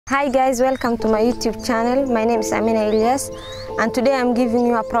Hi guys, welcome to my YouTube channel. My name is Amina Ilyas and today I'm giving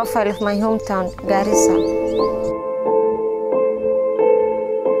you a profile of my hometown, Garissa.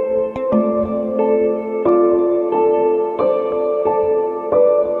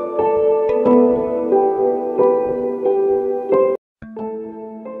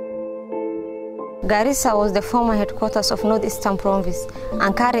 Garissa was the former headquarters of Northeastern Province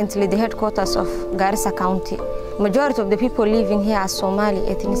and currently the headquarters of Garissa County. Majority of the people living here are Somali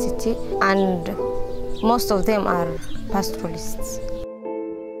ethnicity and most of them are pastoralists.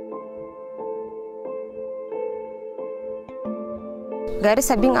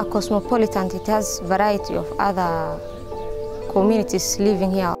 Garissa being a cosmopolitan, it has a variety of other communities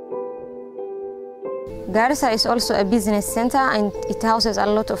living here. Garissa is also a business center and it houses a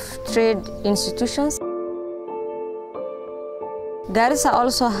lot of trade institutions. Garissa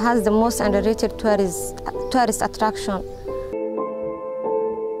also has the most underrated tourist attraction.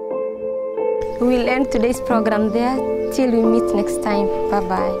 We will end today's program there. Till we meet next time.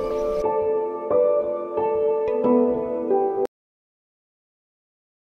 Bye-bye.